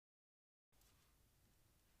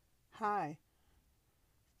Hi,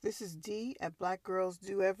 this is Dee at Black Girls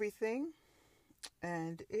Do Everything,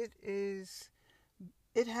 and it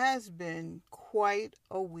has been quite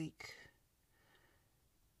a week.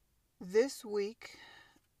 This week,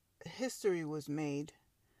 history was made,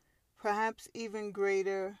 perhaps even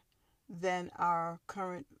greater than our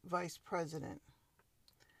current vice president.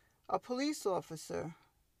 A police officer,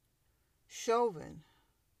 Chauvin,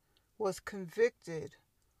 was convicted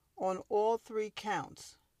on all three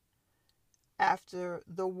counts after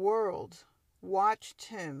the world watched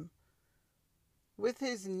him with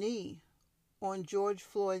his knee on George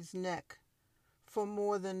Floyd's neck for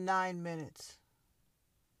more than 9 minutes.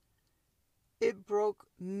 It broke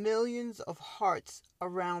millions of hearts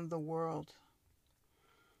around the world.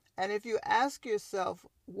 And if you ask yourself,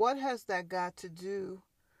 what has that got to do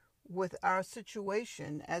with our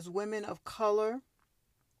situation as women of color?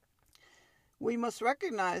 We must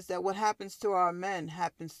recognize that what happens to our men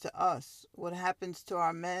happens to us. What happens to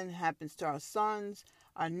our men happens to our sons,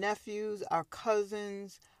 our nephews, our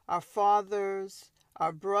cousins, our fathers,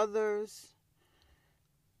 our brothers.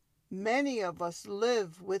 Many of us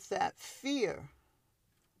live with that fear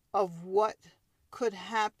of what could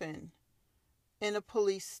happen in a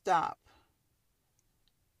police stop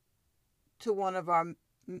to one of our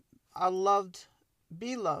loved,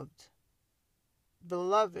 beloved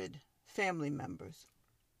family members.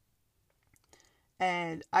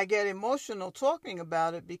 And I get emotional talking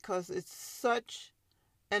about it because it's such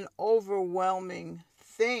an overwhelming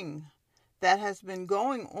thing that has been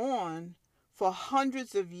going on for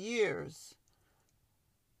hundreds of years.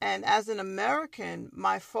 And as an American,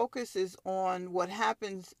 my focus is on what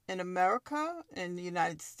happens in America, in the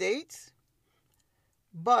United States.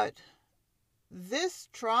 But this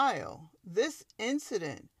trial, this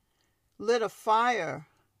incident, lit a fire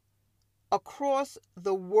across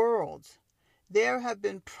the world. There have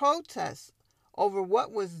been protests over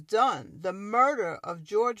what was done, the murder of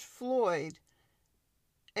George Floyd,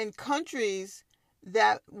 in countries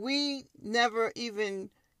that we never even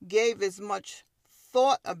gave as much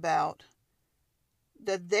thought about,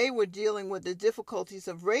 that they were dealing with the difficulties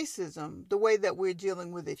of racism the way that we're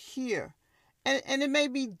dealing with it here. And it may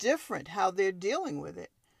be different how they're dealing with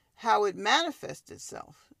it, how it manifests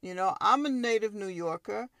itself. You know, I'm a native New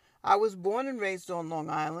Yorker. I was born and raised on Long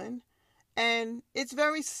Island, and it's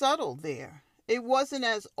very subtle there. It wasn't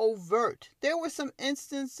as overt. There were some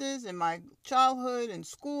instances in my childhood and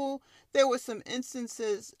school. There were some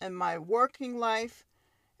instances in my working life.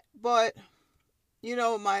 But, you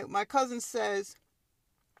know, my cousin says,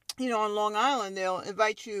 you know, on Long Island, they'll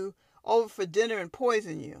invite you over for dinner and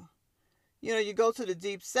poison you. You know, you go to the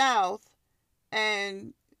Deep South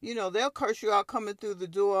and, you know, they'll curse you out coming through the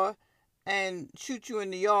door and shoot you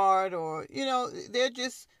in the yard, or, you know, they're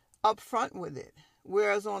just upfront with it.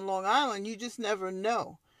 Whereas on Long Island, you just never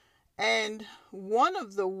know. And one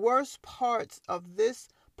of the worst parts of this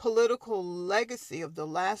political legacy of the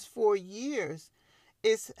last 4 years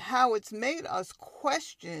is how it's made us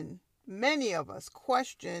question, many of us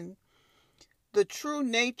question, the true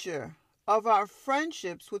nature of our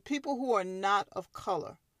friendships with people who are not of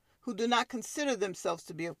color, who do not consider themselves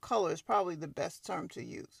to be of color is probably the best term to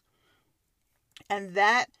use. And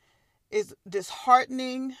that is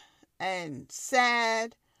disheartening and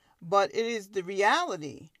sad, but it is the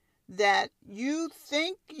reality that you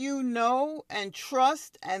think you know and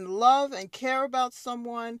trust and love and care about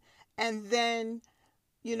someone, and then,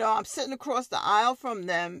 you know, I'm sitting across the aisle from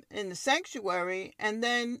them in the sanctuary, and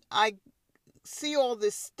then I see all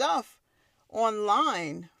this stuff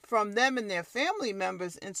online from them and their family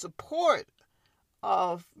members in support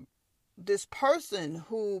of this person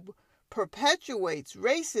who perpetuates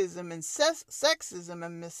racism and sexism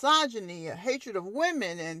and misogyny, a hatred of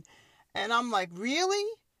women, and I'm like, really?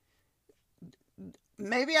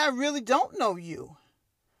 Maybe I really don't know you.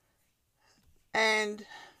 And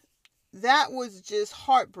that was just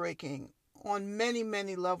heartbreaking on many,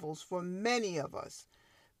 many levels for many of us,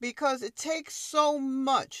 because it takes so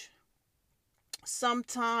much.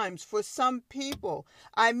 Sometimes for some people,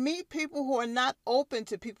 I meet people who are not open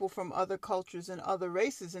to people from other cultures and other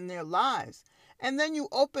races in their lives. And then you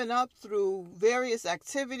open up through various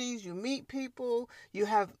activities, you meet people, you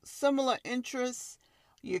have similar interests,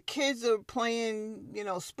 your kids are playing, you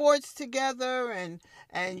know, sports together,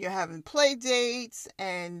 and you're having play dates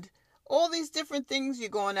and all these different things. You're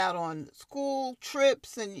going out on school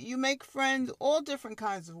trips and you make friends all different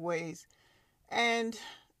kinds of ways. And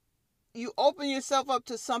you open yourself up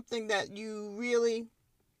to something that you really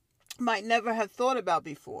might never have thought about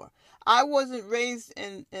before. I wasn't raised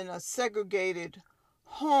in a segregated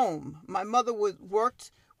home. My mother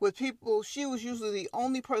worked with people. She was usually the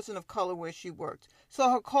only person of color where she worked. So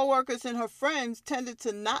her coworkers and her friends tended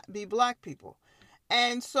to not be black people.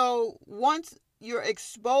 And so once you're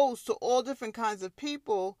exposed to all different kinds of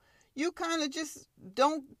people, you kind of just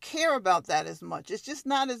don't care about that as much. It's just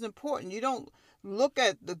not as important. You don't look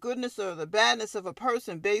at the goodness or the badness of a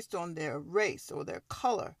person based on their race or their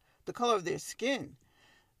color, the color of their skin.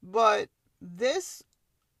 But this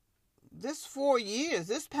 4 years,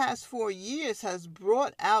 this past 4 years has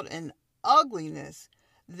brought out an ugliness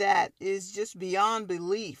that is just beyond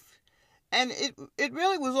belief. And it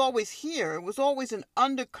really was always here. It was always an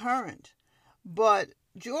undercurrent. But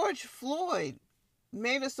George Floyd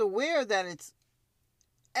made us aware that it's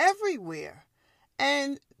everywhere.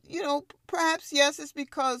 And, perhaps, yes, it's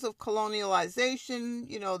because of colonialization,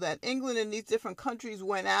 that England and these different countries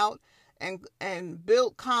went out and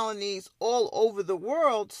built colonies all over the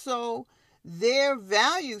world. So their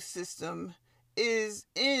value system is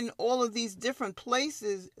in all of these different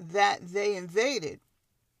places that they invaded.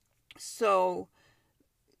 So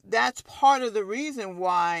that's part of the reason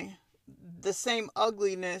why the same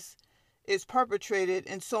ugliness is perpetrated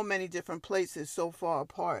in so many different places so far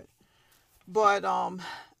apart. But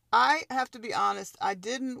I have to be honest, I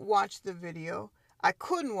didn't watch the video. I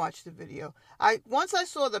couldn't watch the video. Once I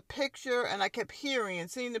saw the picture and I kept hearing and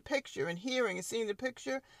seeing the picture and hearing and seeing the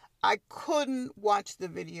picture, I couldn't watch the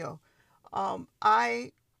video.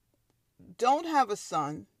 I don't have a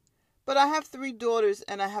son, but I have 3 daughters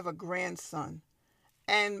and I have a grandson.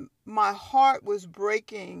 And my heart was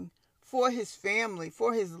breaking for his family,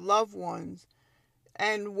 for his loved ones.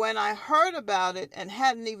 And when I heard about it and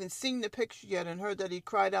hadn't even seen the picture yet and heard that he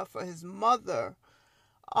cried out for his mother,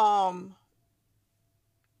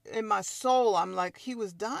 in my soul, I'm like, he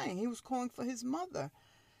was dying. He was calling for his mother.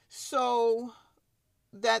 So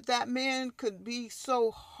that man could be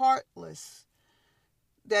so heartless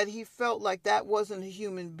that he felt like that wasn't a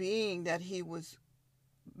human being that he was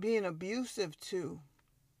being abusive to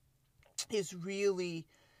is really,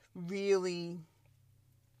 really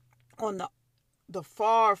on the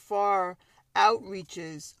far, far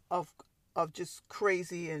outreaches of just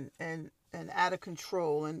crazy and out of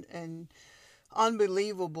control and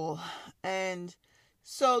unbelievable. And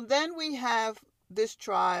so then we have this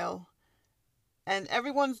trial and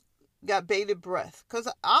everyone's got bated breath,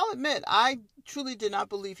 because I'll admit, I truly did not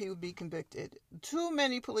believe he would be convicted. Too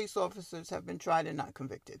many police officers have been tried and not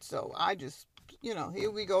convicted. So I just, here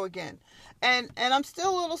we go again. And I'm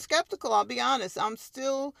still a little skeptical, I'll be honest. I'm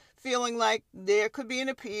still feeling like there could be an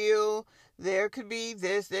appeal, there could be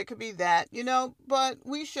this, there could be that, but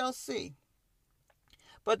we shall see.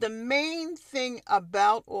 But the main thing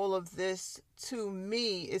about all of this to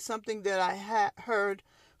me is something that I heard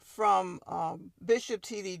from Bishop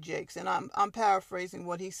T.D. Jakes, and I'm paraphrasing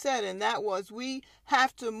what he said, and that was, we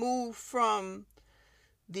have to move from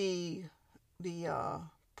the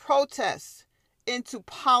protests into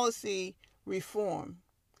policy reform.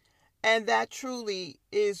 And that truly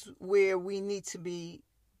is where we need to be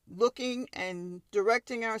looking and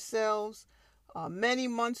directing ourselves. Many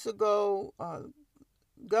months ago,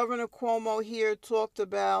 Governor Cuomo here talked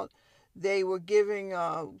about they were giving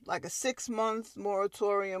like a 6-month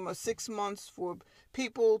moratorium or 6 months for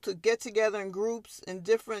people to get together in groups in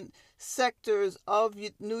different sectors of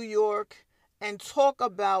New York and talk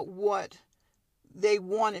about what they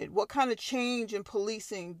wanted. What kind of change in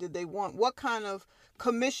policing did they want? What kind of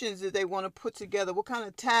commissions did they want to put together? What kind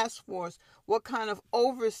of task force? What kind of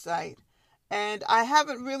oversight? And I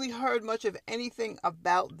haven't really heard much of anything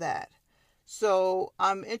about that. So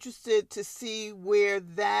I'm interested to see where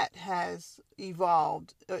that has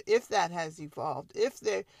evolved, if that has evolved, if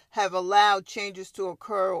they have allowed changes to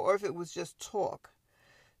occur, or if it was just talk.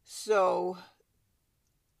 So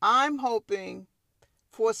I'm hoping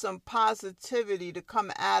for some positivity to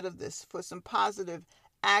come out of this, for some positive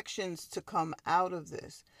actions to come out of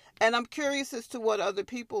this. And I'm curious as to what other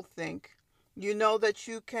people think. You know that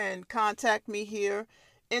you can contact me here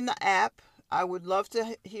in the app. I would love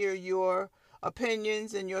to hear your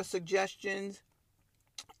opinions and your suggestions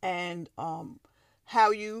and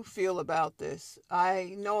how you feel about this.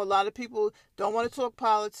 I know a lot of people don't want to talk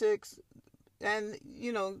politics, and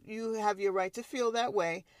you have your right to feel that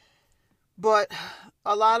way, but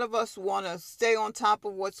a lot of us want to stay on top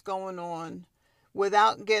of what's going on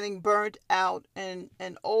without getting burnt out and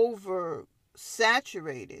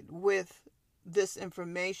oversaturated with this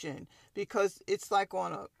information, because it's like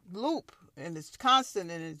on a loop and it's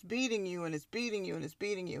constant and it's beating you and it's beating you and it's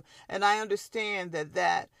beating you. And I understand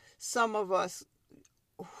that some of us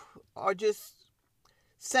are just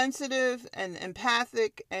sensitive and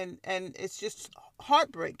empathic, and it's just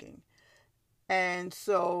heartbreaking. And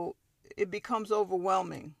so it becomes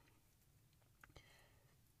overwhelming.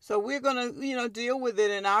 So we're going to, deal with it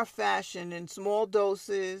in our fashion in small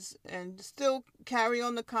doses and still carry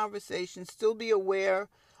on the conversation, still be aware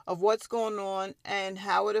of what's going on and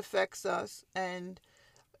how it affects us. And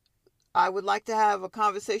I would like to have a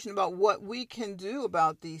conversation about what we can do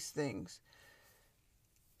about these things.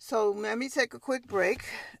 So let me take a quick break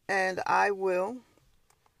and I will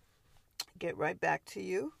get right back to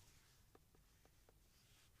you.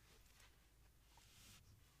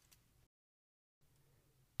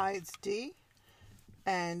 Hi, it's Dee,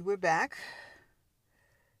 and we're back.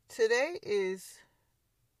 Today is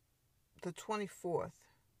the 24th,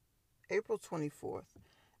 April 24th,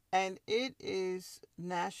 and it is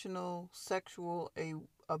National Sexual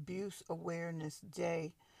Abuse Awareness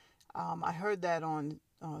Day. I heard that on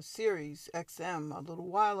Sirius XM a little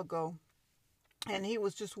while ago, and he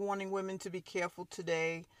was just warning women to be careful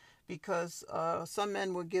today because some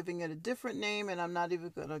men were giving it a different name, and I'm not even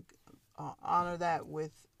going to honor that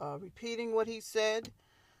with repeating what he said.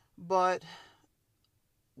 But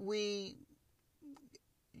we,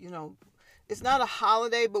 it's not a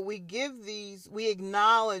holiday, but we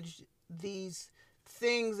acknowledge these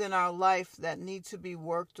things in our life that need to be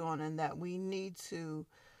worked on and that we need to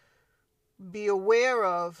be aware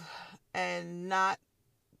of and not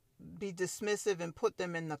be dismissive and put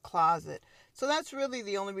them in the closet. So that's really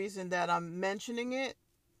the only reason that I'm mentioning it,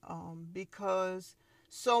 because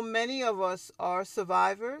so many of us are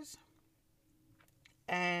survivors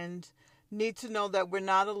and need to know that we're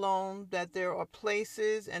not alone, that there are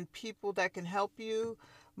places and people that can help you.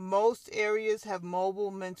 Most areas have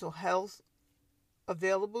mobile mental health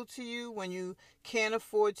available to you when you can't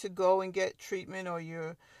afford to go and get treatment, or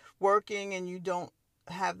you're working and you don't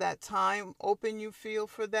have that time open, you feel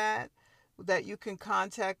for that you can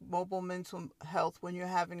contact mobile mental health when you're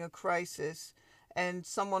having a crisis, and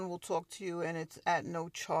someone will talk to you and it's at no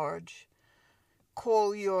charge.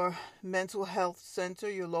 Call your mental health center,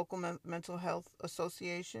 your local mental health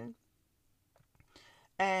association.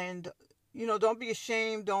 And, don't be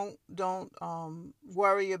ashamed. Don't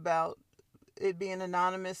worry about it being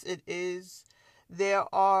anonymous. It is. There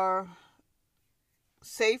are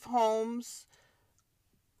safe homes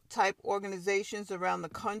type organizations around the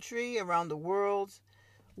country, around the world,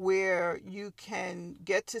 where you can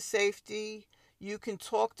get to safety. You can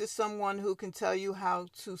talk to someone who can tell you how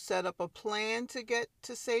to set up a plan to get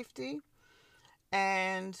to safety.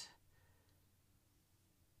 And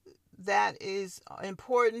that is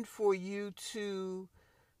important for you to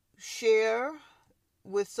share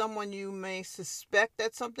with someone you may suspect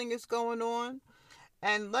that something is going on.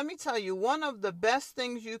 And let me tell you, one of the best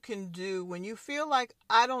things you can do when you feel like,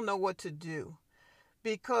 I don't know what to do,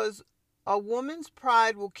 because a woman's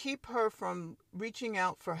pride will keep her from reaching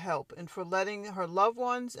out for help and for letting her loved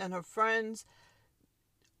ones and her friends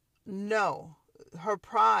know. Her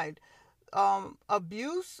pride.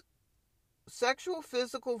 Abuse, sexual,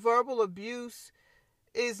 physical, verbal abuse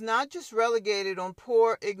is not just relegated on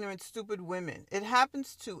poor, ignorant, stupid women. It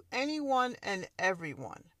happens to anyone and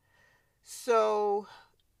everyone. So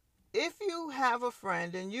if you have a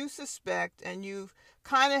friend and you suspect and you've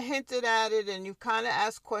kind of hinted at it and you've kind of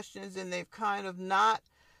asked questions and they've kind of not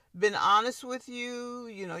been honest with you,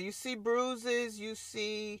 you see bruises, you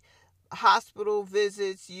see hospital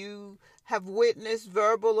visits, you have witnessed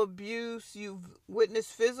verbal abuse, you've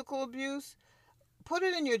witnessed physical abuse, put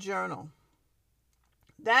it in your journal.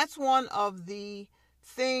 That's one of the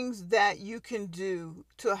things that you can do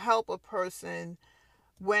to help a person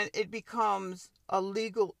when it becomes a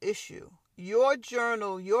legal issue. Your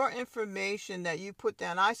journal, your information that you put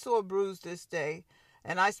down. I saw a bruise this day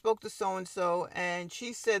and I spoke to so-and-so and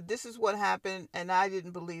she said this is what happened and I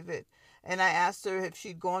didn't believe it. And I asked her if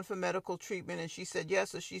she'd gone for medical treatment and she said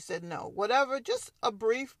yes or she said no. Whatever, just a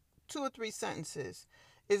brief 2 or 3 sentences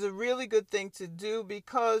is a really good thing to do,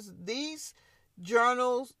 because these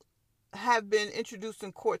journals have been introduced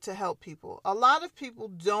in court to help people. A lot of people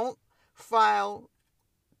don't file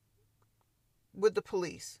with the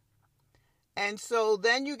police. And so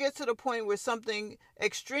then you get to the point where something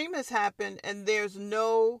extreme has happened and there's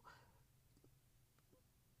no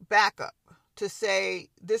backup to say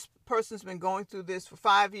this person's been going through this for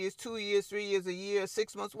 5 years, 2 years, 3 years, a year,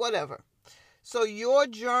 6 months, whatever. So your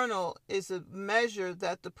journal is a measure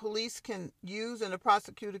that the police can use and the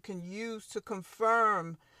prosecutor can use to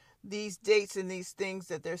confirm these dates and these things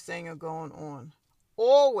that they're saying are going on.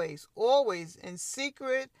 Always, always in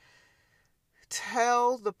secret,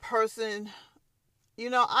 tell the person,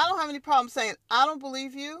 I don't have any problem saying, I don't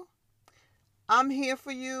believe you. I'm here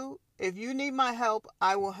for you. If you need my help,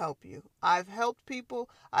 I will help you. I've helped people.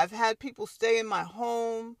 I've had people stay in my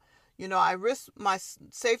home. I risked my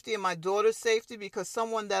safety and my daughter's safety because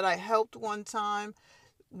someone that I helped one time,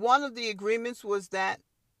 one of the agreements was that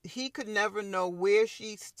he could never know where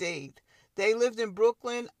she stayed. They lived in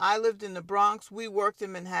Brooklyn. I lived in the Bronx. We worked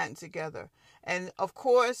in Manhattan together. And of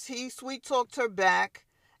course, he sweet talked her back.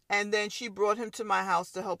 And then she brought him to my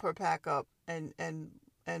house to help her pack up and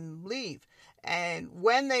leave. And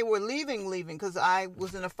when they were leaving, because I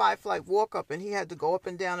was in a 5-flight walk-up and he had to go up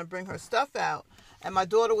and down and bring her stuff out. And my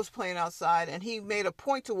daughter was playing outside and he made a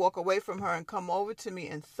point to walk away from her and come over to me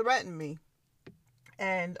and threaten me.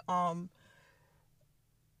 And, of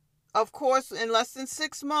course, in less than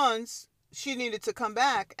 6 months, she needed to come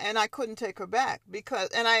back and I couldn't take her back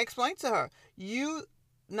and I explained to her, you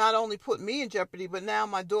not only put me in jeopardy, but now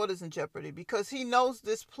my daughter's in jeopardy because he knows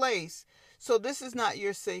this place. So this is not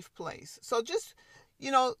your safe place. So just,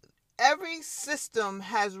 every system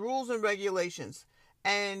has rules and regulations.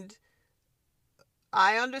 And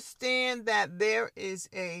I understand that there is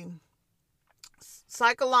a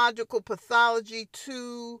psychological pathology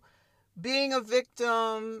to being a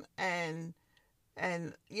victim and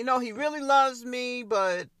he really loves me,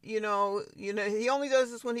 but he only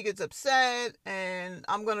does this when he gets upset, and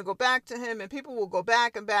I'm going to go back to him, and people will go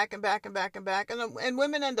back and back and back and back and back, and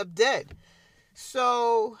women end up dead.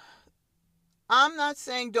 So I'm not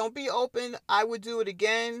saying don't be open. I would do it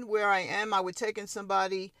again where I am. I would take in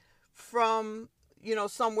somebody from,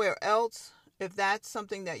 somewhere else if that's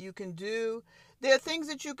something that you can do. There are things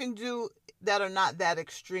that you can do that are not that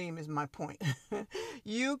extreme is my point.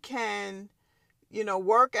 You can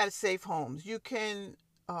work at safe homes. You can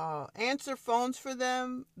answer phones for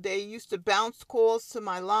them. They used to bounce calls to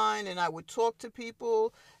my line, and I would talk to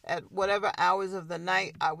people at whatever hours of the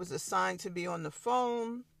night I was assigned to be on the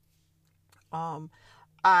phone.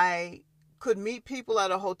 I could meet people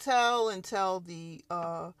at a hotel and tell the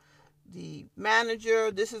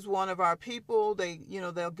manager, this is one of our people.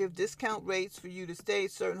 They'll give discount rates for you to stay.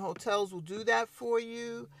 Certain hotels will do that for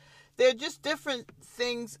you. There are just different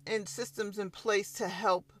things and systems in place to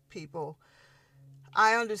help people.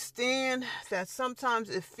 I understand that sometimes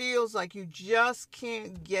it feels like you just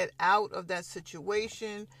can't get out of that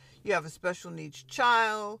situation. You have a special needs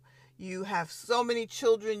child. You have so many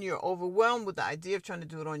children. You're overwhelmed with the idea of trying to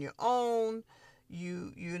do it on your own.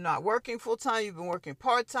 You're not working full-time. You've been working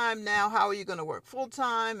part-time. Now, how are you going to work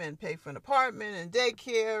full-time and pay for an apartment and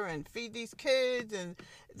daycare and feed these kids? And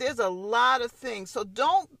there's a lot of things. So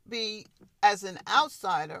don't be, as an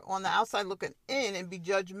outsider, on the outside looking in and be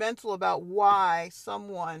judgmental about why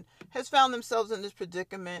someone has found themselves in this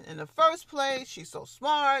predicament in the first place. She's so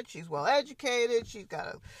smart. She's well-educated. She's got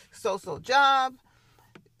a so-so job.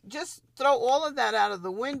 Just throw all of that out of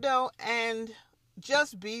the window and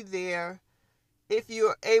just be there if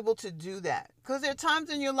you're able to do that. Because there are times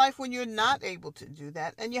in your life when you're not able to do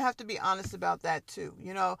that, and you have to be honest about that too.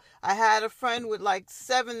 I had a friend with like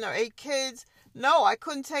 7 or 8 kids. No, I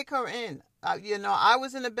couldn't take her in. I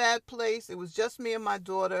was in a bad place. It was just me and my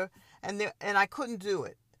daughter, and I couldn't do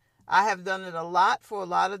it. I have done it a lot for a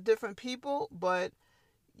lot of different people, but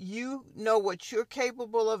you know what you're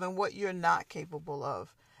capable of and what you're not capable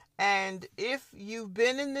of. And if you've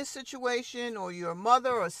been in this situation, or your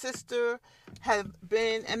mother or sister have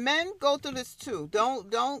been, and men go through this too.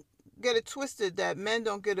 Don't get it twisted that men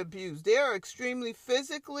don't get abused. There are extremely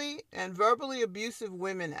physically and verbally abusive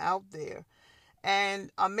women out there.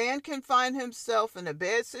 And a man can find himself in a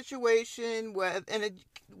bad situation and it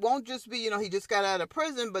won't just be, he just got out of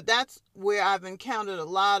prison, but that's where I've encountered a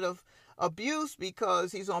lot of abuse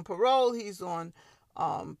because he's on parole, he's on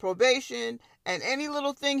probation, and any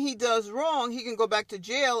little thing he does wrong, he can go back to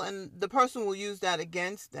jail and the person will use that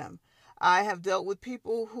against them. I have dealt with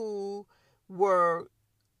people who were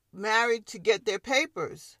married to get their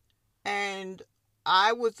papers, and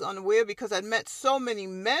I was unaware because I'd met so many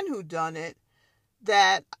men who done it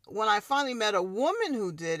that when I finally met a woman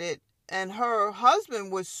who did it, and her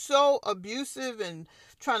husband was so abusive and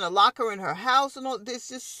trying to lock her in her house and all, there's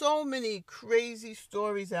just so many crazy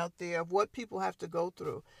stories out there of what people have to go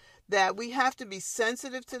through, that we have to be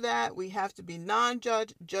sensitive to that. We have to be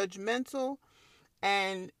non-judgmental.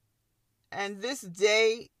 And this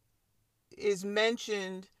day is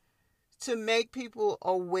mentioned to make people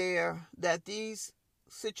aware that these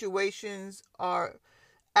situations are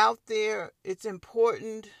out there. It's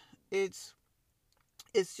important. It's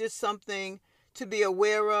just something to be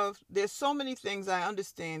aware of. There's so many things I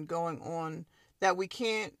understand going on that we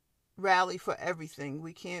can't rally for everything.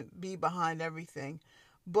 We can't be behind everything.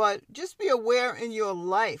 But just be aware in your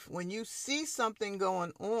life when you see something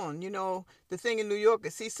going on. The thing in New York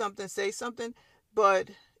is see something, say something, but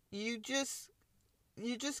you just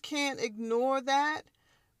can't ignore that,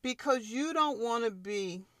 because you don't want to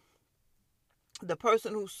be the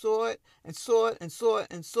person who saw it and saw it and saw it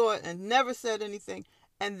and saw it and never said anything,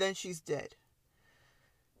 and then she's dead.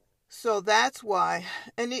 So that's why.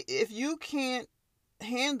 And if you can't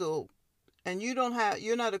handle, and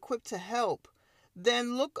you're not equipped to help,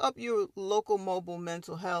 then look up your local mobile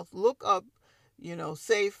mental health. Look up,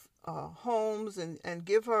 safe homes, and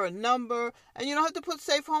give her a number. And you don't have to put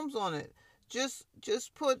safe homes on it.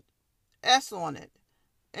 Just put S on it,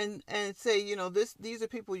 and say, these are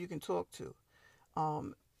people you can talk to.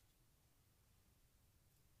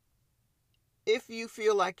 If you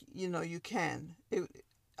feel like you can.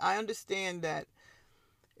 I understand that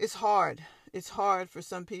it's hard. It's hard for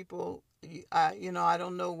some people. I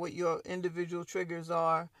don't know what your individual triggers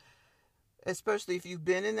are, especially if you've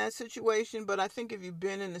been in that situation. But I think if you've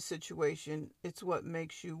been in a situation, it's what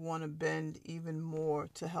makes you want to bend even more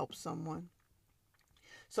to help someone.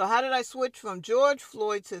 So how did I switch from George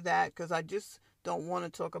Floyd to that? Because I just don't want to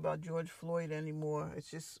talk about George Floyd anymore. It's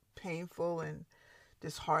just painful and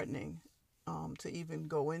disheartening to even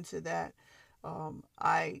go into that.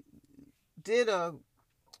 I did a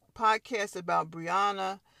podcast about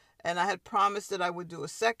Breonna, and I had promised that I would do a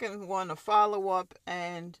second one, a follow-up,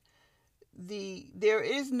 and there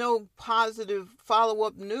is no positive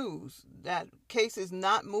follow-up news. That case is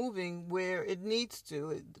not moving where it needs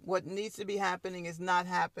to. What needs to be happening is not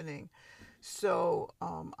happening. So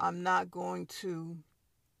I'm not going to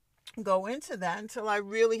go into that until I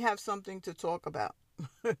really have something to talk about.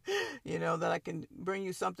 That I can bring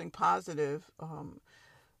you something positive.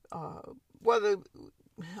 Whether,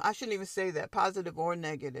 I shouldn't even say that, positive or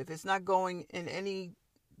negative. It's not going in any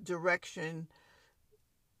direction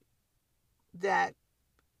that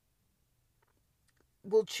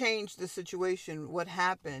will change the situation. What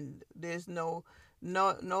happened? There's no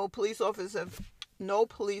police officers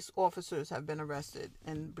have been arrested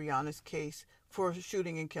in Breonna's case for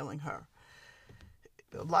shooting and killing her.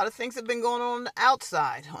 A lot of things have been going on the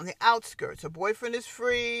outside, on the outskirts. Her boyfriend is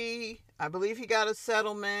free. I believe he got a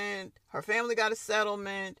settlement. Her family got a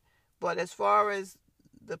settlement. But as far as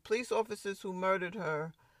the police officers who murdered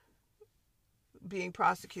her being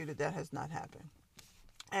prosecuted, that has not happened.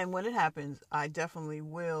 And when it happens, I definitely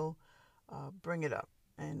will bring it up,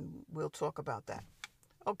 and we'll talk about that.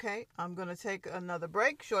 Okay, I'm going to take another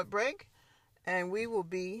short break, and we will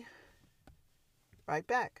be right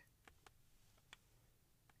back.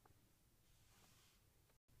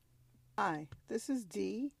 Hi, this is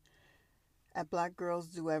Dee at Black Girls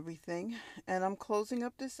Do Everything, and I'm closing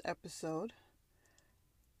up this episode.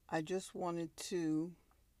 I just wanted to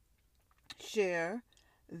share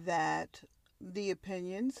that the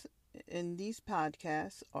opinions in these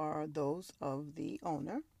podcasts are those of the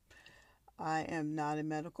owner. I am not a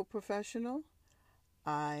medical professional.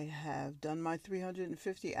 I have done my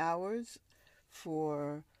 350 hours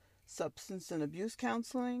for substance and abuse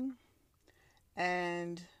counseling,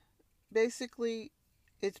 and basically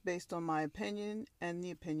it's based on my opinion and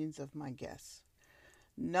the opinions of my guests.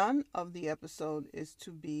 None of the episode is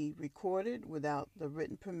to be recorded without the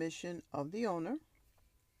written permission of the owner.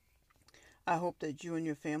 I hope that you and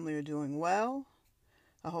your family are doing well.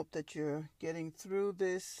 I hope that you're getting through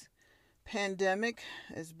this pandemic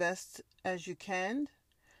as best as you can.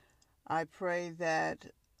 I pray that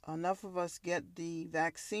enough of us get the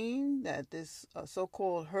vaccine, that this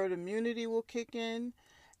so-called herd immunity will kick in,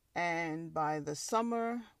 and by the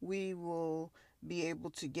summer we will be able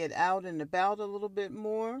to get out and about a little bit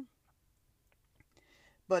more.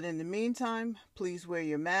 But in the meantime, please wear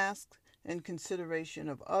your mask in consideration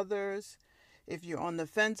of others. If you're on the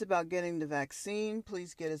fence about getting the vaccine,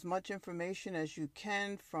 please get as much information as you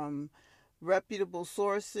can from reputable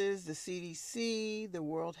sources, the CDC, the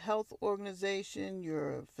World Health Organization,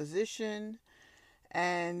 your physician,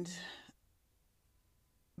 and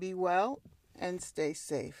be well and stay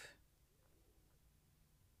safe.